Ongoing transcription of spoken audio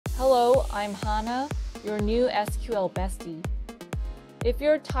Hello, I'm Hana, your new SQL bestie. If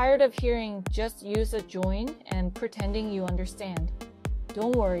you're tired of hearing just use a join and pretending you understand,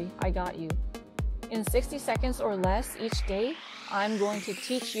 don't worry, I got you. In 60 seconds or less each day, I'm going to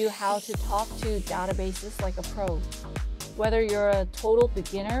teach you how to talk to databases like a pro. Whether you're a total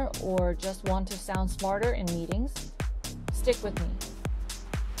beginner or just want to sound smarter in meetings, stick with me.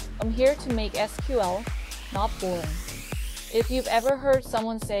 I'm here to make SQL not boring. If you've ever heard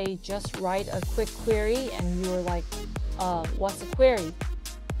someone say, just write a quick query and you were like, what's a query?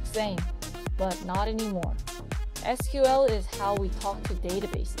 Same, but not anymore. SQL is how we talk to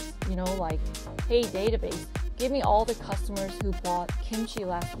databases. Like, hey database, give me all the customers who bought kimchi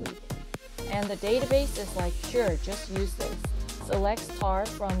last week. And the database is like, sure, just use this. Select star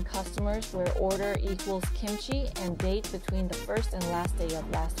from customers where order equals kimchi and date between the first and last day of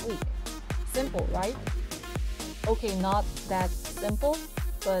last week. Simple, right? Okay, not that simple,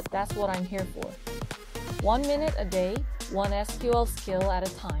 but that's what I'm here for. 1 minute a day, one SQL skill at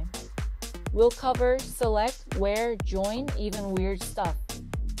a time. We'll cover select, where, join, even weird stuff,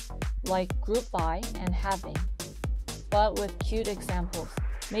 like group by and having, but with cute examples,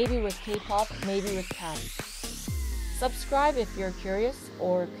 maybe with K-pop, maybe with cats. Subscribe if you're curious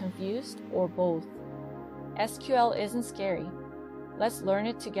or confused or both. SQL isn't scary. Let's learn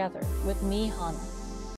it together with me, Hana.